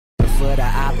for the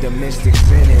optimistic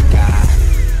cynic.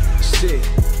 Shit,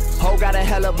 Ho got a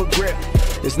hell of a grip.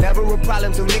 It's never a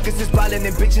problem till niggas is ballin'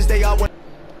 and bitches they all want.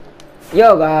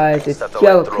 Yo guys, it's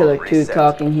blvck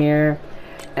talking here,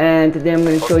 and today I'm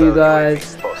going to show you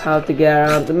guys how to get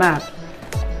out of the map.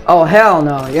 Oh hell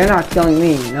no, you're not killing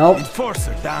me. Nope.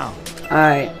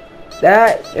 Alright,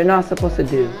 that you're not supposed to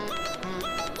do.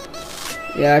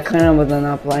 Yeah, I kind of was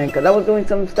not playing because I was doing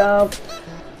some stuff,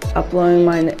 uploading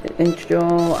my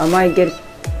intro. I might get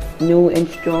new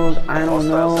intros, I don't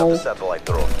know.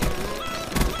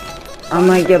 I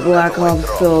might get Black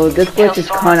Ops, so this glitch is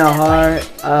kind of hard.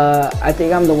 I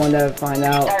think I'm the one that will find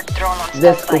out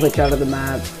this glitch out of the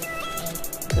map.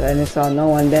 And I saw no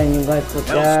one, then you guys put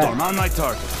that.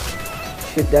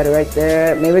 Shoot that right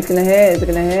there. Maybe it's gonna hit, is it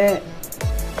gonna hit?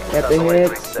 Yep, it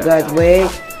hits. You guys wait.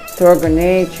 Throw a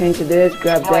grenade, change to this,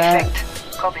 grab that.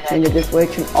 Change it this way,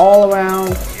 turn all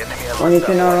around. When you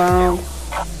turn around,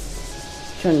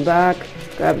 turn back,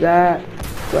 grab that,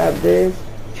 grab this,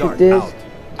 shoot this.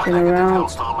 Turn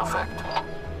around.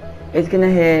 It's gonna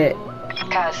hit.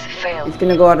 It's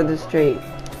gonna go out of the street.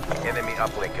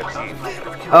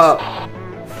 Oh.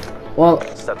 Well,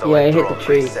 yeah, it hit the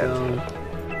tree, so.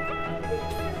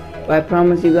 But I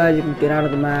promise you guys you can get out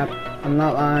of the map. I'm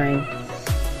not lying.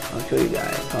 I'll show you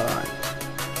guys. Hold on.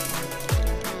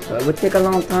 So it would take a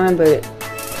long time, but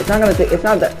it's not gonna take. It's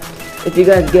not that. If you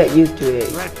guys get used to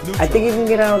it, I think you can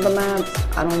get out of the maps.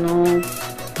 I don't know.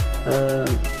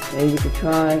 Maybe you could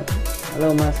try.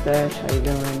 Hello mustache, how you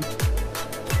doing?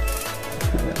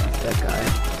 That guy.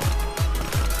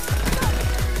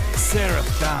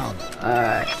 Seraph down.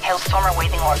 Alright. Hailstorm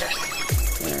awaiting orders.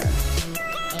 Yeah.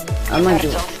 I might do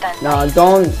it. No,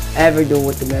 don't ever do it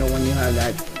with the middle when you have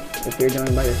that. If you're doing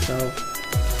it by yourself.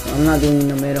 So I'm not doing in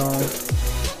the middle.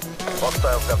 So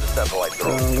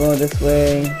go this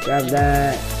way, grab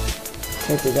that.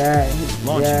 Hit to that.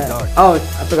 Oh,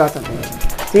 I forgot something.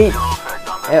 See?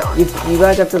 You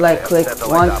guys have to like click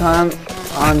one time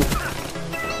on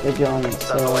the drone.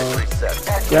 So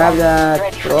grab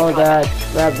that, throw that,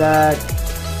 grab that,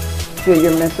 shoot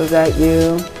your missiles at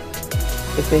you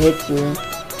if it hits you.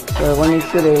 So when you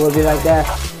shoot it, it will be like that.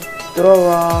 Throw a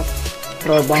rock,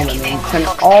 throw a bomb, and then turn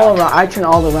all around. I turn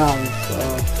all around. So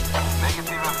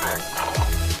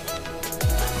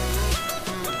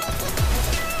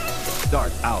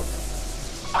Start out.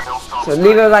 so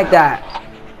leave it like that.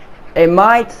 It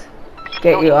might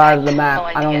get you out of the map.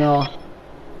 I don't know.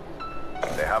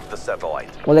 They have the satellite.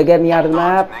 Will it get me out of the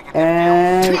map?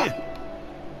 And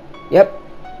yep.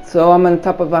 So I'm on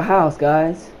top of a house,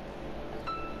 guys.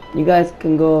 You guys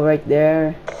can go right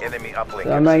there. Enemy uplink.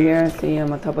 So I'm right here. See,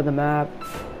 I'm on top of the map.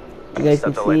 You guys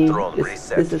can see.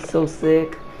 This is so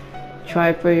sick.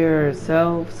 Try for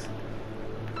yourselves.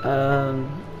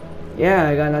 Yeah,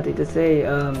 I got nothing to say.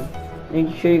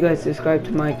 Make sure you guys subscribe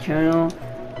to my channel.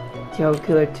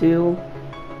 Killer2,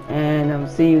 and I'm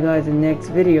seeing you guys in the next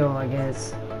video, I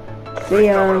guess. See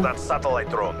ya. That satellite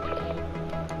drone.